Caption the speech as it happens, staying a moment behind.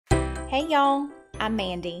Hey y'all, I'm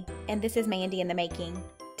Mandy, and this is Mandy in the Making.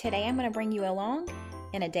 Today I'm going to bring you along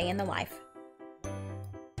in a day in the life.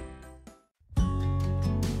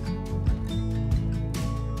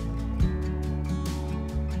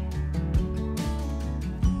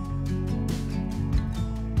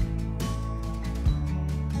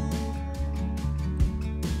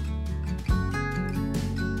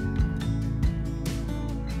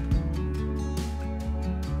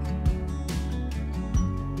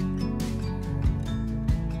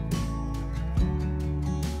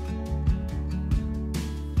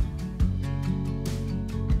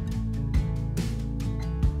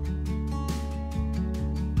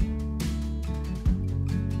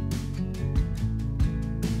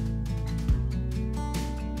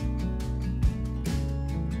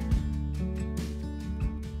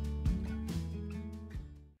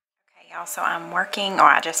 So I'm working, or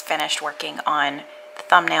I just finished working on the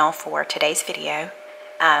thumbnail for today's video.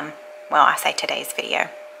 Well, I say today's video.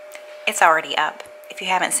 It's already up. If you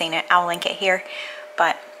haven't seen it, I'll link it here.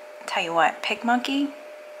 But I'll tell you what, Pig Monkey,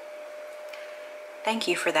 thank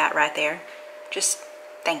you for that right there. Just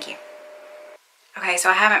thank you. Okay,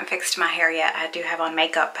 so I haven't fixed my hair yet. I do have on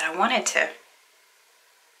makeup, but I wanted to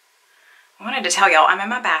tell y'all I'm in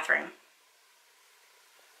my bathroom.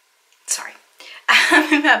 Sorry.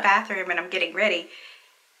 I'm in my bathroom and I'm getting ready,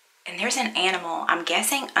 and there's an animal, I'm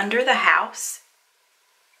guessing under the house.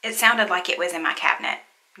 It sounded like it was in my cabinet.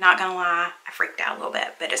 Not gonna lie, I freaked out a little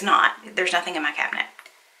bit, but it's not. There's nothing in my cabinet.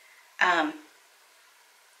 I'm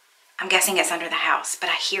guessing it's under the house, but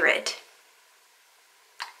I hear it.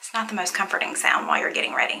 It's not the most comforting sound while you're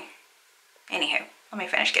getting ready. Anywho, let me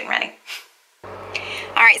finish getting ready.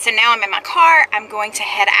 Alright, so now I'm in my car. I'm going to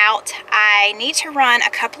head out. I need to run a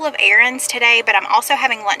couple of errands today, but I'm also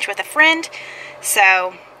having lunch with a friend,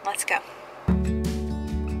 so let's go. So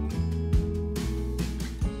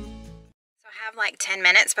I have like 10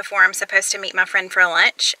 minutes before I'm supposed to meet my friend for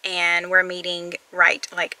lunch, and we're meeting right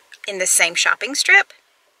like in the same shopping strip.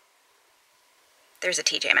 There's a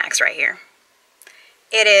TJ Maxx right here.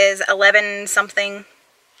 It is 11 something,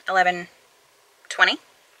 11:20.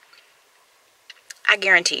 I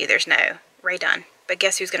guarantee you there's no Ray Dunn, but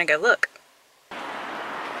guess who's gonna go look?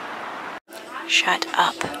 Shut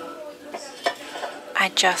up. I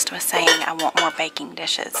just was saying I want more baking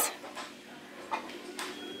dishes.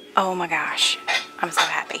 Oh my gosh, I'm so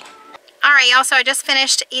happy. Alright y'all, so I just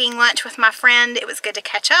finished eating lunch with my friend. It was good to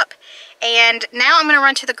catch up. And now I'm gonna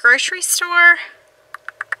run to the grocery store.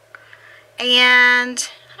 And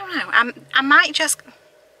I don't know, I might just...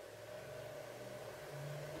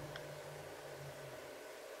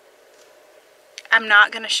 I'm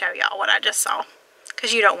not going to show y'all what I just saw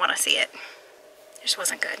because you don't want to see it. It just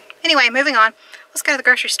wasn't good. Anyway, moving on. Let's go to the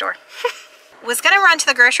grocery store. Was going to run to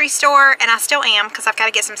the grocery store, and I still am because I've got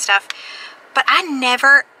to get some stuff. But I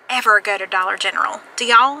never, ever go to Dollar General. Do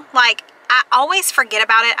y'all? Like, I always forget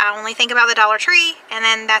about it. I only think about the Dollar Tree, and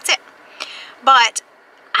then that's it. But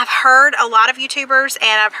I've heard a lot of YouTubers,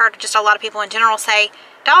 and I've heard just a lot of people in general say,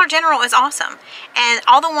 Dollar General is awesome. And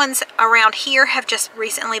all the ones around here have just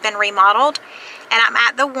recently been remodeled. And I'm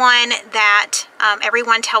at the one that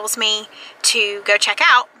everyone tells me to go check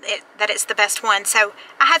out, that it's the best one. So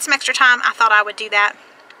I had some extra time. I thought I would do that.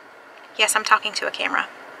 Yes, I'm talking to a camera.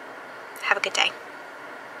 Have a good day.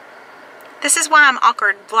 This is why I'm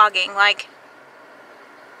awkward vlogging. Like,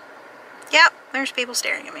 yep, there's people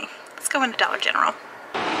staring at me. Let's go into Dollar General.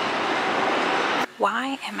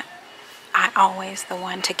 Why am I always the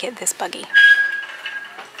one to get this buggy?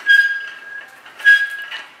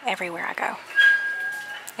 Everywhere I go.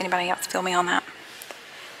 Anybody else feel me on that?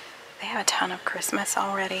 They have a ton of Christmas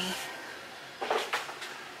already.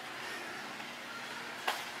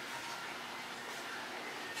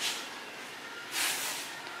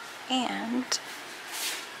 And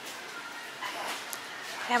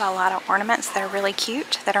they have a lot of ornaments that are really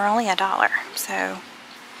cute that are only $1. So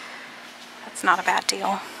that's not a bad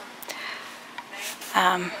deal.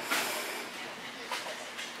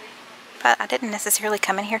 But I didn't necessarily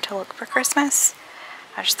come in here to look for Christmas.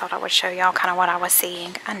 I just thought I would show y'all kind of what I was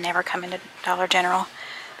seeing. I never come into Dollar General,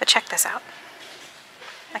 but check this out.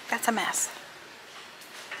 Like, that's a mess.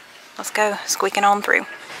 Let's go squeaking on through.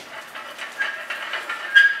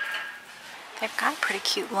 They've got pretty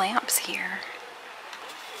cute lamps here.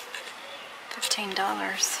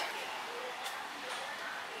 $15.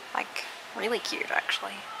 Like, really cute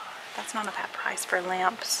actually. That's not a bad price for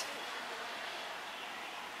lamps.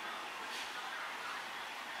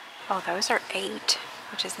 Oh, those are $8,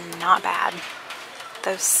 which is not bad.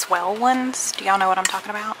 Those swell ones, do y'all know what I'm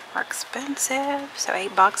talking about? Are expensive, so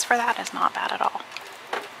 $8 for that is not bad at all.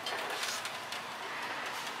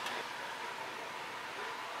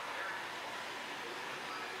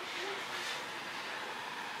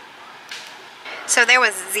 So there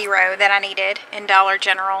was 0 that I needed in Dollar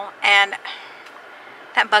General, and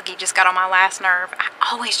that buggy just got on my last nerve. I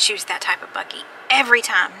always choose that type of buggy. Every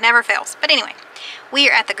time. Never fails. But anyway, we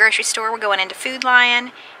are at the grocery store. We're going into Food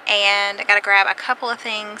Lion, and I gotta grab a couple of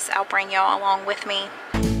things. I'll bring y'all along with me.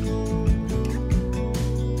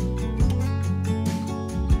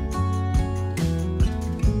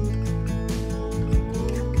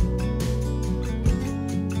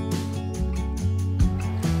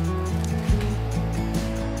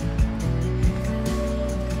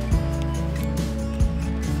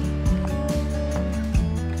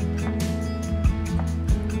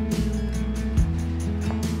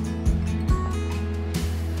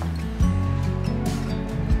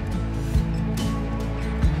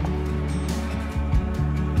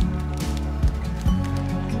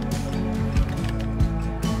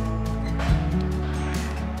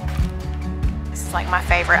 Like my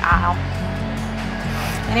favorite aisle.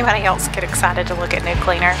 Anybody else get excited to look at new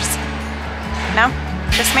cleaners? No?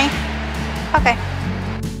 Just me? Okay.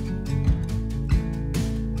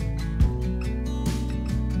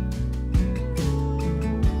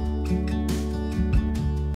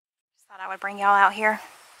 Just thought I would bring y'all out here.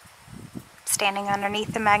 Standing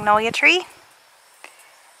underneath the magnolia tree.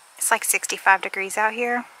 It's like 65 degrees out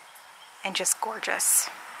here and just gorgeous.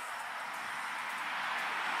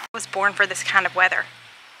 I was born for this kind of weather.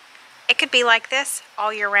 It could be like this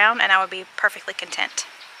all year round and I would be perfectly content.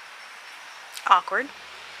 Awkward.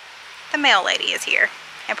 The mail lady is here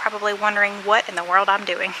and probably wondering what in the world I'm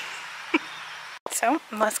doing. So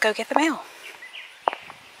let's go get the mail.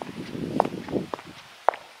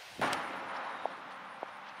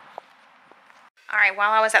 Alright,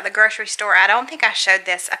 while I was at the grocery store, I don't think I showed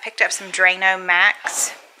this. I picked up some Drano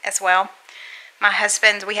Max as well. My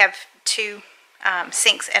husband, we have 2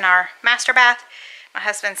 sinks in our master bath. My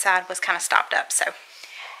husband's side was kind of stopped up, so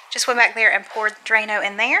just went back there and poured Drano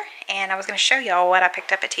in there, and I was going to show y'all what I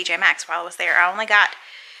picked up at TJ Maxx while I was there. I only got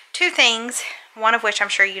 2 things, one of which I'm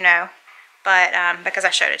sure you know, but because I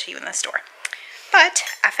showed it to you in the store. But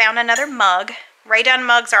I found another mug. Ray Dunn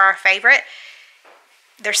mugs are our favorite.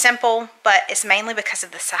 They're simple, but it's mainly because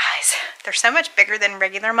of the size. They're so much bigger than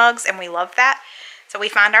regular mugs, and we love that. So we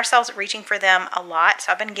find ourselves reaching for them a lot.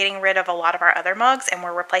 So I've been getting rid of a lot of our other mugs and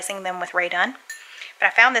we're replacing them with Ray Dunn. But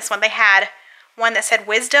I found this one. They had one that said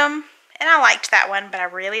wisdom and I liked that one, but I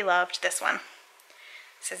really loved this one.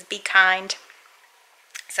 It says be kind.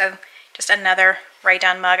 So just another Ray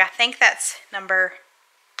Dunn mug. I think that's number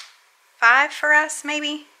 5 for us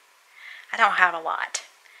maybe. I don't have a lot.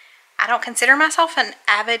 I don't consider myself an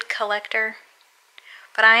avid collector,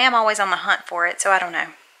 but I am always on the hunt for it, so I don't know.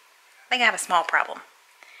 I think I have a small problem.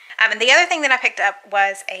 And the other thing that I picked up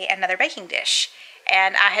was another baking dish.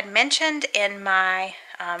 And I had mentioned in my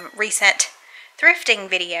recent thrifting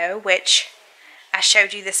video, which I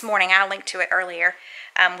showed you this morning, I linked to it earlier,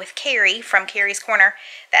 with Carrie from Carrie's Corner,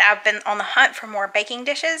 that I've been on the hunt for more baking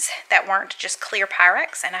dishes that weren't just clear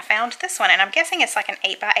Pyrex. And I found this one, and I'm guessing it's like an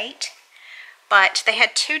 8x8. But they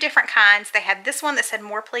had 2 different kinds. They had this one that said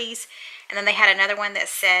more please, and then they had another one that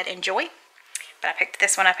said enjoy. But I picked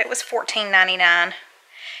this one up. It was $14.99,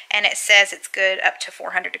 and it says it's good up to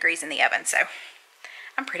 400 degrees in the oven, so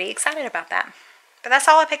I'm pretty excited about that. But that's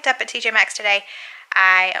all I picked up at TJ Maxx today.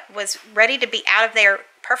 I was ready to be out of there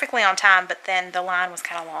perfectly on time, but then the line was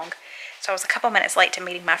kind of long, so I was a couple minutes late to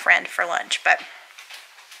meeting my friend for lunch, but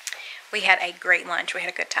we had a great lunch. We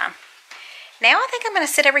had a good time. Now I think I'm going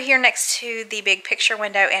to sit over here next to the big picture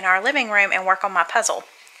window in our living room and work on my puzzle.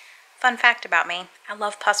 Fun fact about me, I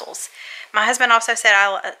love puzzles. My husband also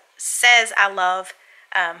says I love,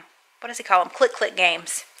 what does he call them? Click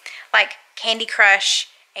games. Like Candy Crush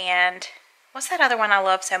and, what's that other one I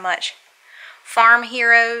love so much? Farm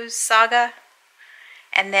Heroes Saga.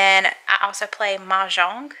 And then I also play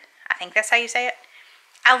Mahjong. I think that's how you say it.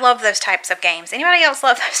 I love those types of games. Anybody else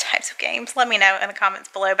love those types of games? Let me know in the comments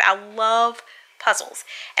below. But I love puzzles.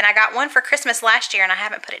 And I got one for Christmas last year and I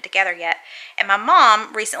haven't put it together yet. And my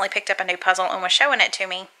mom recently picked up a new puzzle and was showing it to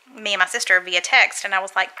me and my sister via text. And I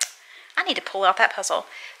was like, I need to pull out that puzzle.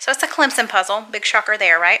 So it's a Clemson puzzle. Big shocker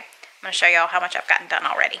there, right? I'm going to show y'all how much I've gotten done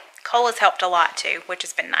already. Cole has helped a lot too, which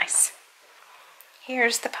has been nice.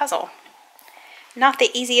 Here's the puzzle. Not the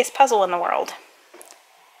easiest puzzle in the world.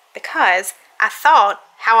 Because I thought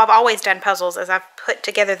how I've always done puzzles is I've put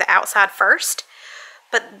together the outside first.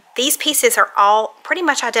 But these pieces are all pretty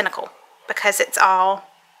much identical because it's all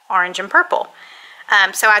orange and purple.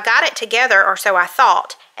 So I got it together, or so I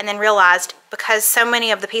thought, and then realized because so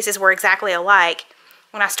many of the pieces were exactly alike,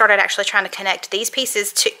 when I started actually trying to connect these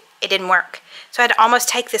pieces, it didn't work. So I had to almost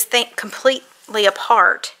take this thing completely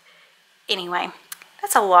apart. Anyway,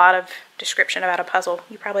 That's a lot of description about a puzzle.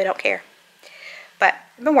 You probably don't care. But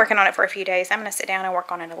I've been working on it for a few days. I'm going to sit down and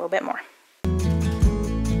work on it a little bit more.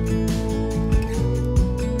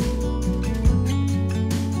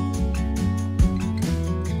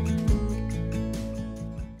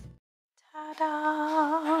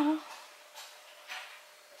 Ta-da! It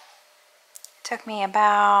took me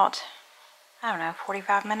about, I don't know,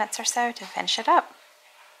 45 minutes or so to finish it up.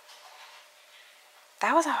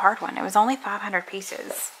 That was a hard one. It was only 500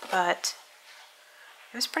 pieces, but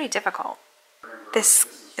it was pretty difficult.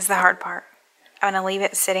 This is the hard part. I'm going to leave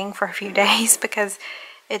it sitting for a few days because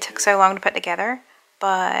it took so long to put together,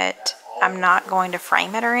 but I'm not going to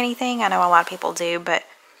frame it or anything. I know a lot of people do, but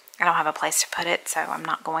I don't have a place to put it, so I'm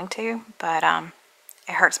not going to, but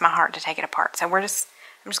it hurts my heart to take it apart. So I'm just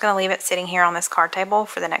going to leave it sitting here on this card table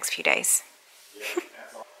for the next few days.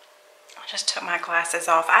 I just took my glasses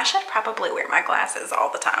off. I should probably wear my glasses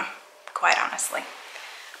all the time, quite honestly.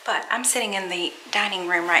 But I'm sitting in the dining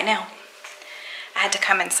room right now. I had to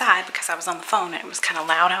come inside because I was on the phone and it was kind of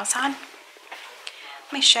loud outside.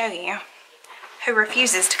 Let me show you who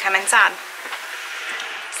refuses to come inside.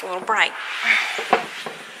 It's a little bright.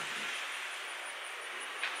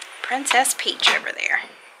 Princess Peach over there.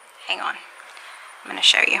 Hang on. I'm going to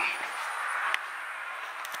show you.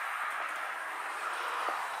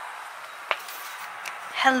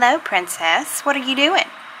 Hello, Princess. What are you doing?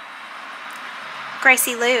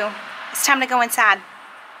 Gracie Lou, it's time to go inside.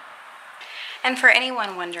 And for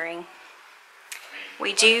anyone wondering,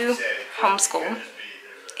 we do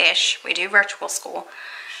homeschool-ish. We do virtual school.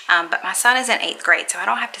 But my son is in 8th grade, so I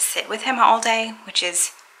don't have to sit with him all day, which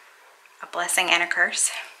is a blessing and a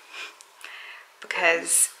curse.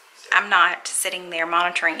 Because I'm not sitting there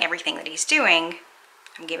monitoring everything that he's doing.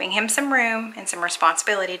 I'm giving him some room and some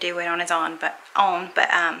responsibility to do it on his own, but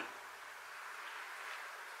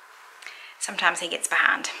sometimes he gets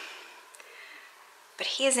behind. But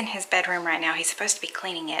he is in his bedroom right now. He's supposed to be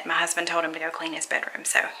cleaning it. My husband told him to go clean his bedroom,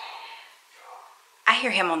 so I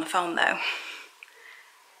hear him on the phone though.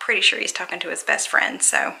 Pretty sure he's talking to his best friend,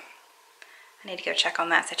 so I need to go check on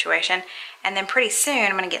that situation. And then pretty soon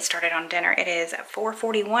I'm going to get started on dinner. It is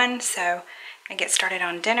 4:41, so I'm going to get started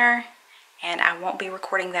on dinner. And I won't be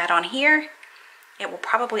recording that on here. It will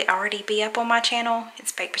probably already be up on my channel.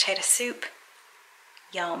 It's baked potato soup.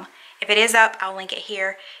 Yum. If it is up, I'll link it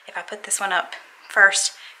here. If I put this one up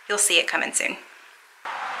first, you'll see it coming soon.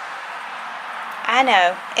 I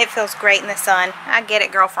know, it feels great in the sun. I get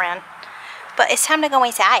it, girlfriend. But it's time to go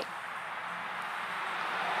inside.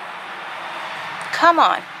 Come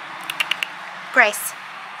on. Grace.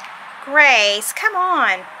 Grace, come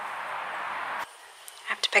on.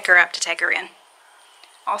 I have to pick her up to take her in.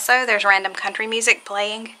 Also, there's random country music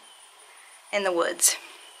playing in the woods.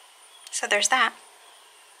 So there's that.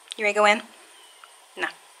 You ready to go in? No.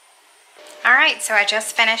 Alright, so I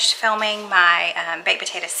just finished filming my baked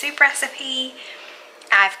potato soup recipe.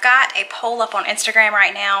 I've got a poll up on Instagram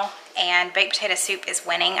right now, and baked potato soup is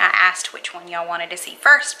winning. I asked which one y'all wanted to see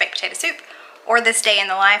first, baked potato soup or this day in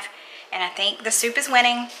the life, and I think the soup is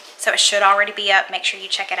winning, so it should already be up. Make sure you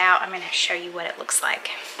check it out. I'm going to show you what it looks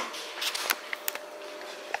like.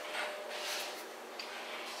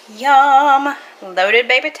 Yum! Loaded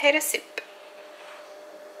baked potato soup.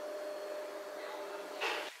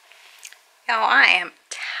 Y'all, I am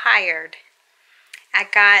tired. I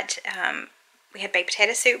got, we had baked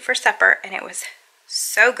potato soup for supper, and it was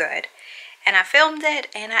so good. And I filmed it,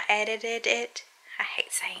 and I edited it. I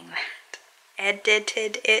hate saying that.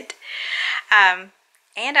 Edited it. And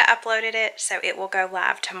I uploaded it, so it will go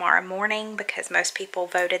live tomorrow morning because most people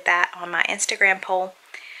voted that on my Instagram poll.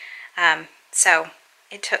 So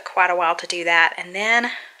it took quite a while to do that. And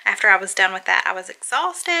then after I was done with that, I was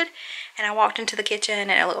exhausted, and I walked into the kitchen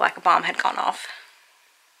and it looked like a bomb had gone off.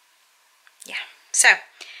 Yeah, so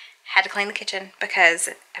had to clean the kitchen because,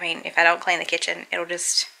 I mean, if I don't clean the kitchen, it'll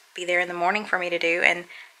just be there in the morning for me to do, and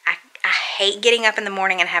I hate getting up in the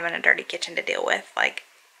morning and having a dirty kitchen to deal with. Like,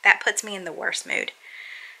 that puts me in the worst mood.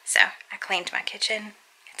 So I cleaned my kitchen.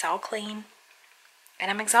 It's all clean. And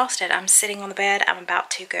I'm exhausted. I'm sitting on the bed. I'm about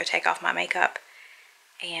to go take off my makeup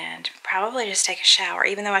and probably just take a shower.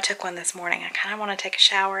 Even though I took one this morning, I kind of want to take a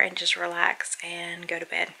shower and just relax and go to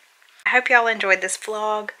bed. I hope y'all enjoyed this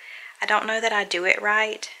vlog. I don't know that I do it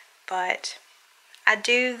right, but I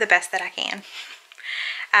do the best that I can.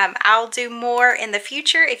 I'll do more in the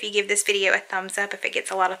future if you give this video a thumbs up. If it gets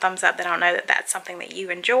a lot of thumbs up, then I'll know that that's something that you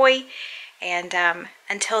enjoy. And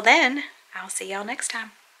until then, I'll see y'all next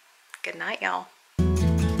time. Good night, y'all.